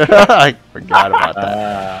 Yeah. I forgot about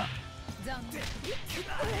that.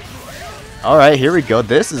 All right, here we go.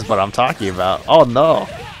 This is what I'm talking about. Oh no.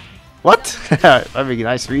 What? I mean,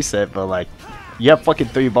 nice reset, but like, you have fucking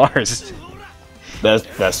 3 bars.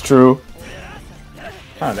 That's true.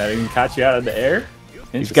 Huh, that didn't catch you out of the air?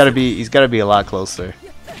 He's gotta be a lot closer.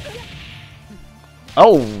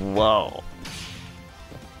 Oh whoa.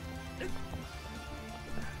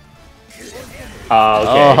 Oh,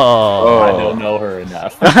 okay. Oh. I don't know her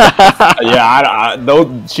enough. Yeah, I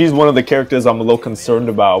though she's one of the characters I'm a little concerned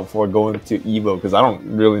about before going to Evo because I don't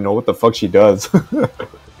really know what the fuck she does.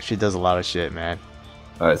 She does a lot of shit, man.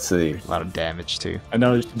 Let's see. A lot of damage too. I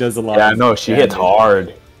know she does a lot. Yeah, I know she hits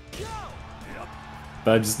hard.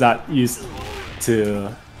 But I'm just not used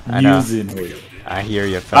to I know. using her. I hear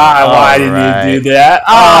you. Why did you do that?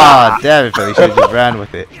 Ah, damn it, Philly. Should have just ran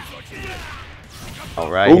with it.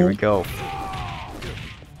 Alright, here we go.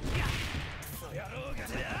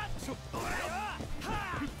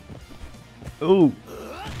 Ooh.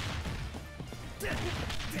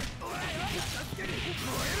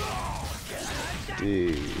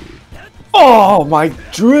 Dude. Oh my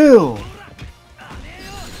drill!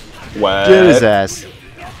 What? Get his ass.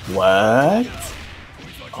 What?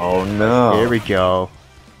 Oh no! Here we go.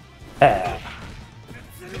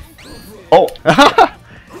 Oh!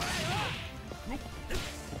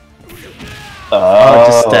 Oh,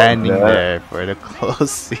 just standing no. there for the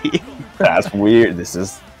close see. That's weird. This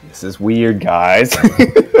is weird, guys.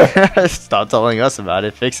 Stop telling us about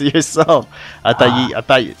it. Fix it yourself. I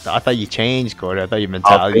thought you changed, Gordon. I thought your I'll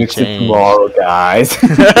mentality fix it changed. tomorrow, guys.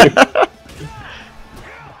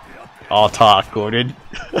 All talk, Gordon.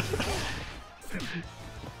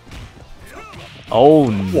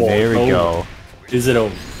 Oh, there we go. Is it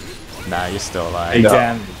over? Nah, you're still alive. Big No.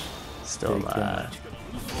 damage. Still Big alive.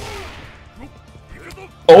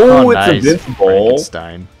 Oh, it's nice, invincible.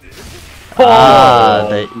 Frankenstein. Ah,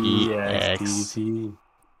 the Yes, EX. DP.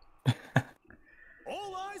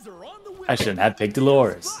 All eyes are on the I shouldn't have picked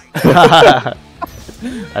Dolores. I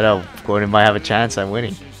know, Gordon might have a chance at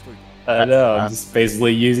winning. I know, I'm just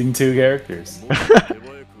basically using 2 characters.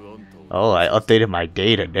 Oh, I updated my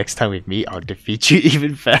data. Next time we meet, I'll defeat you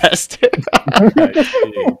even faster.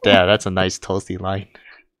 Yeah, that's a nice toasty line.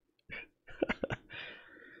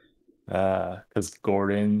 Because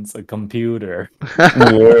Gordon's a computer.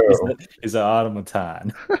 Yeah. He's an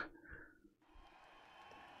automaton.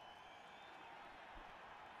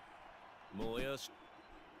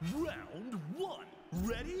 Round 1.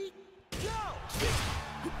 Ready? Go!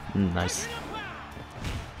 Nice.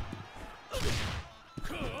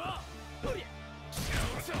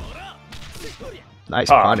 Nice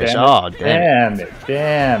punish. Oh, damn it.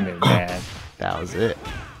 Damn it, man. That was it.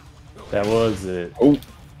 That was it. Oh,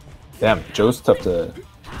 damn! Joe's tough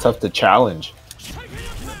to challenge.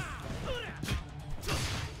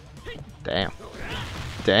 Damn.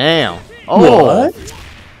 Damn. Oh. What?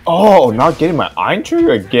 Oh, not getting my iron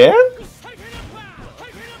trigger again?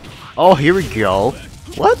 Oh, here we go.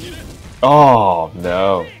 What? Oh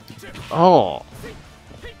no! Oh.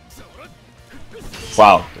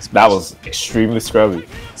 Wow, that was extremely scrubby.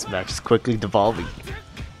 This match is quickly devolving.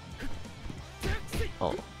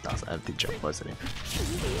 Oh, that was an empty jump, wasn't it?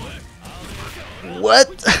 What?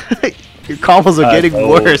 Your combos are getting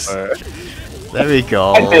worse. There we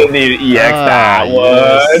go. I didn't need to EX that you're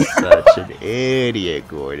one. such an idiot,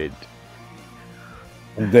 Gordon.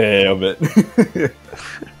 Damn it.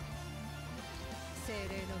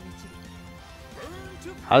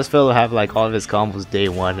 How does Phil have like all of his combos day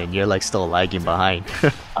 1 and you're like still lagging behind?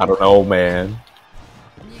 I don't know, man.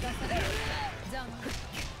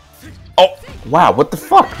 Oh, Wow, what the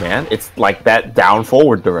fuck, man? It's like that down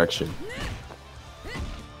forward direction.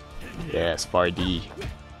 Yes, far D.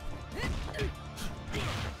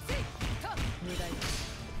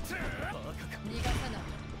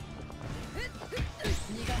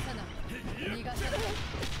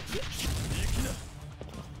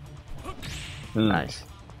 Nice.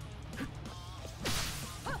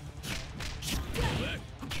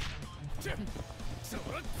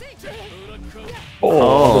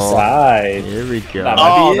 Oh, the side. Here we go. That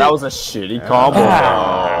might Oh, be that it. was a shitty combo.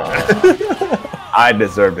 I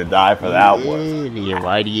deserve to die for that one. Idiot,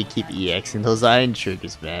 why do you keep EXing those iron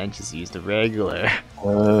triggers, man? Just use the regular.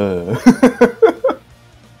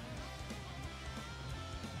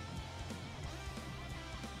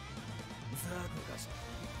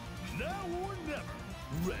 Now or never.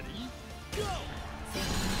 Ready? Go.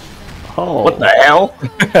 Oh, What the hell?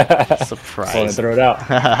 Just want to surprise. throw it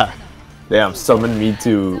out. Damn, summon me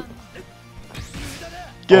to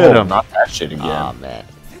Get Oh, him. not that shit again. Aw, man.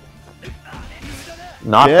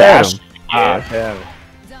 Not Get that him. shit Ah, again.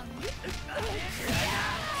 damn it.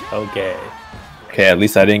 Okay. Okay, at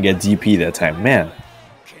least I didn't get DP that time. Man.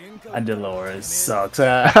 And Dolores sucks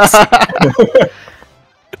ass.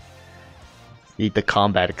 Need the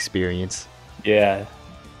combat experience. Yeah.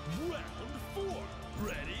 Round 4.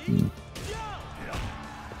 Ready?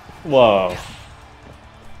 Whoa.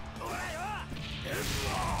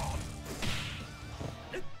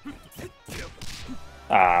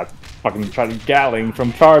 Ah, fucking trying to Gatling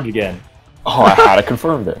from charge again. Oh, I had to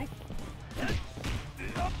confirm that.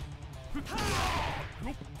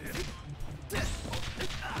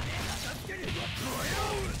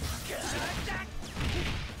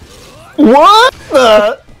 What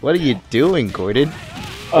the? What are you doing, Gordon?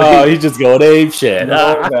 Oh, he's just going ape shit.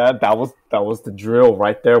 No, man, that was the drill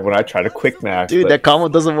right there when I tried to quick max. Dude, but- that combo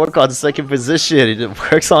doesn't work on second position.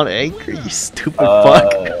 It works on anchor, you stupid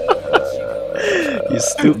fuck. You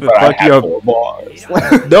stupid but I fuck. had Your 4 bars.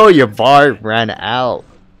 no, your bar ran out.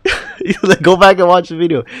 Go back and watch the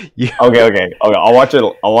video. Okay. I'll watch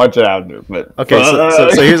it after. But Okay,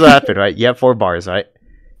 so here's what happened, right? You have 4 bars, right?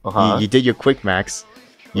 uh-huh. You did your quick max.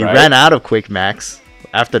 You Right. ran out of quick max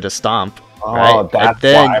after the stomp, right? And that's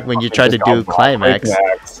then why I when you fucking tried to just do got climax, quick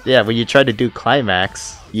max. yeah, when you tried to do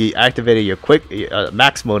climax, you activated your quick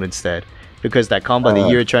max mode instead because that combo that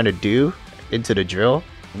you were trying to do into the drill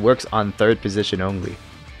works on 3rd position only.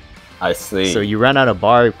 I see. So you ran out of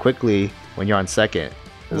bar quickly when you're on 2nd.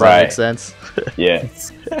 Does that Right. make sense? yeah.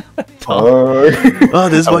 Oh,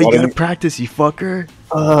 this is I why you wanted- gotta practice, you fucker.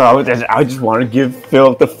 I just want to give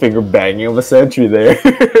Phillip the finger banging of a century there.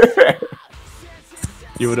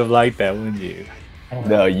 You would have liked that, wouldn't you?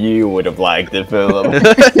 No, you would have liked it, Phillip.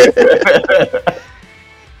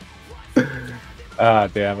 Ah,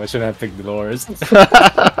 damn, I shouldn't have picked Dolores. It's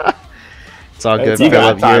all good, It's You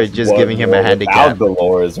Phillip. got You're times just one giving him a more handicap. without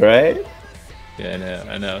Dolores, right? Yeah,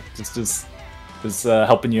 I know. Just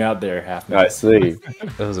helping you out there, half I see.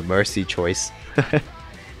 That was a mercy choice.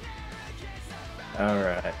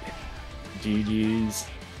 Alright. GG's.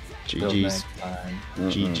 Till GG's. next time.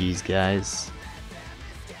 GG's, guys.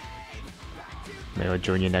 Maybe I'll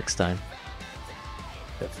join you next time.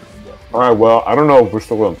 Definitely. Alright, well, I don't know if we're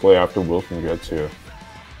still going to play after Wilson gets here.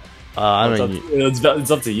 I It's mean,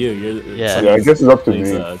 it's up to you. Yeah. Yeah, I guess it's up to me.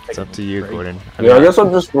 it's up to you, Gordon. I Yeah, I mean, guess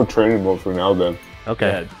I'm just for training mode for now then.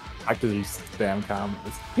 okay. Yeah, back to these spam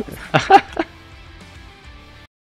comments.